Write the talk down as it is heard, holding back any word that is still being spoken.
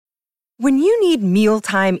When you need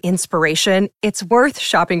mealtime inspiration, it's worth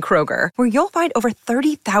shopping Kroger, where you'll find over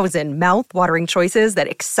 30,000 mouth-watering choices that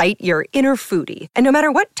excite your inner foodie. And no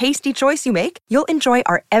matter what tasty choice you make, you'll enjoy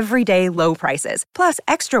our everyday low prices, plus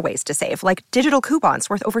extra ways to save, like digital coupons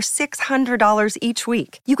worth over $600 each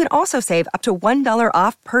week. You can also save up to $1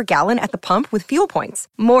 off per gallon at the pump with fuel points.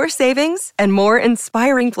 More savings and more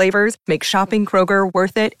inspiring flavors make shopping Kroger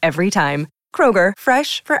worth it every time. Kroger,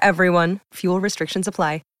 fresh for everyone. Fuel restrictions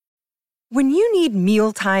apply. When you need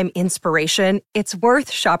mealtime inspiration, it's worth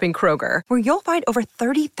shopping Kroger, where you'll find over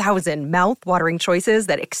 30,000 mouth-watering choices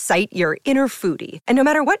that excite your inner foodie. And no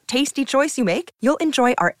matter what tasty choice you make, you'll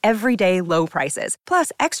enjoy our everyday low prices,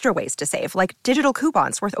 plus extra ways to save, like digital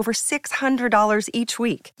coupons worth over $600 each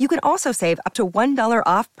week. You can also save up to $1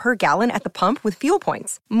 off per gallon at the pump with fuel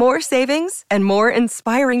points. More savings and more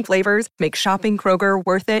inspiring flavors make shopping Kroger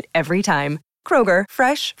worth it every time. Kroger,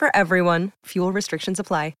 fresh for everyone. Fuel restrictions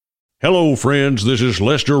apply. Hello, friends. This is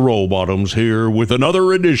Lester Rollbottoms here with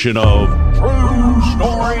another edition of True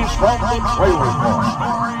Stories from the Trailer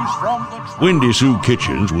Park. Wendy Sue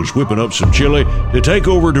Kitchens was whipping up some chili to take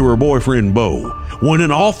over to her boyfriend, Bo, when an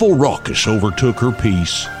awful ruckus overtook her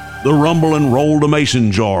peace. The rumbling rolled a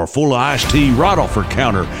mason jar full of iced tea right off her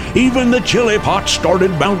counter. Even the chili pot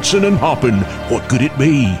started bouncing and hopping. What could it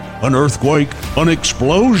be? An earthquake? An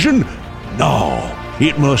explosion? No,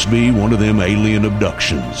 it must be one of them alien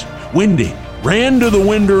abductions. Wendy ran to the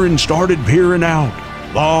window and started peering out.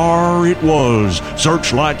 There it was,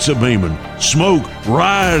 searchlights a-beaming, smoke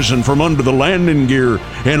rising from under the landing gear,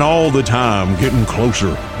 and all the time getting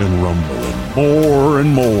closer and rumbling more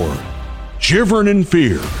and more. Shivering in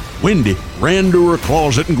fear, Wendy ran to her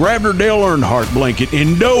closet and grabbed her Dale Earnhardt blanket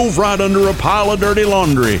and dove right under a pile of dirty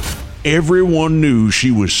laundry. Everyone knew she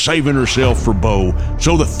was saving herself for Bo,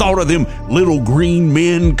 so the thought of them little green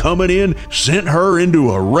men coming in sent her into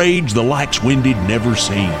a rage the likes Wendy'd never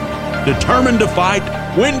seen. Determined to fight,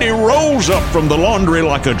 Wendy rose up from the laundry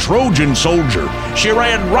like a Trojan soldier. She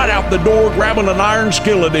ran right out the door, grabbing an iron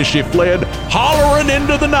skillet as she fled, hollering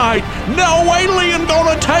into the night, "No alien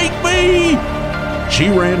gonna take me!" She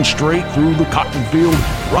ran straight through the cotton field,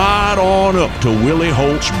 right on up to Willie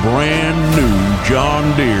Holt's brand new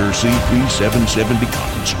John Deere CP770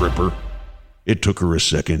 cotton stripper. It took her a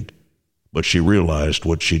second, but she realized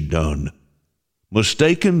what she'd done.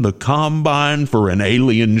 Mistaken the combine for an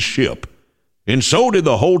alien ship. And so did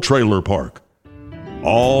the whole trailer park.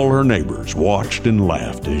 All her neighbors watched and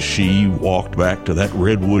laughed as she walked back to that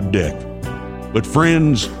redwood deck. But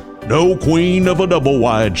friends, no queen of a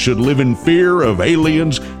double-wide should live in fear of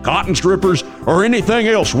aliens, cotton strippers, or anything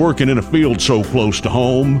else working in a field so close to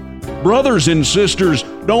home. Brothers and sisters,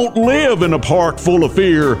 don't live in a park full of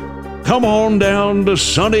fear. Come on down to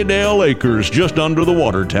Sunnydale Acres, just under the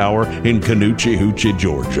water tower in Canoochee Hoochie,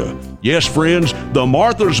 Georgia. Yes, friends, the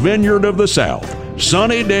Martha's Vineyard of the South,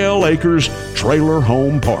 Sunnydale Acres Trailer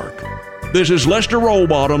Home Park. This is Lester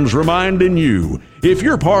Rollbottoms reminding you, if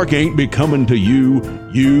your park ain't be coming to you,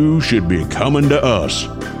 you should be coming to us.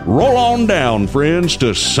 Roll on down, friends,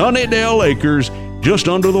 to Sunnydale Acres, just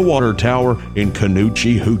under the water tower in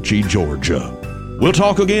Canoochee Hoochie, Georgia. We'll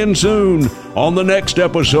talk again soon on the next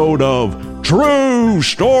episode of True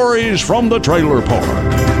Stories from the Trailer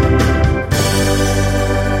Park.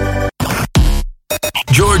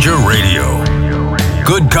 Georgia Radio.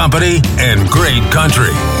 Good company and great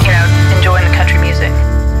country. You know, enjoying the country music.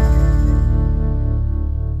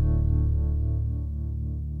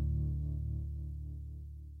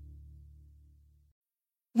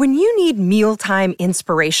 When you need mealtime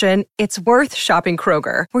inspiration, it's worth shopping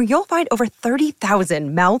Kroger, where you'll find over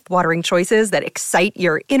 30,000 mouth-watering choices that excite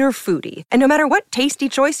your inner foodie. And no matter what tasty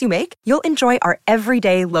choice you make, you'll enjoy our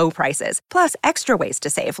everyday low prices, plus extra ways to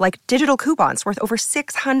save, like digital coupons worth over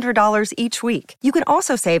 $600 each week. You can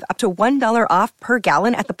also save up to $1 off per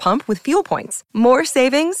gallon at the pump with fuel points. More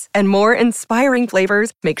savings and more inspiring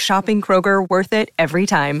flavors make shopping Kroger worth it every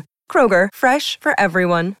time. Kroger, fresh for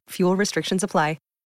everyone. Fuel restrictions apply.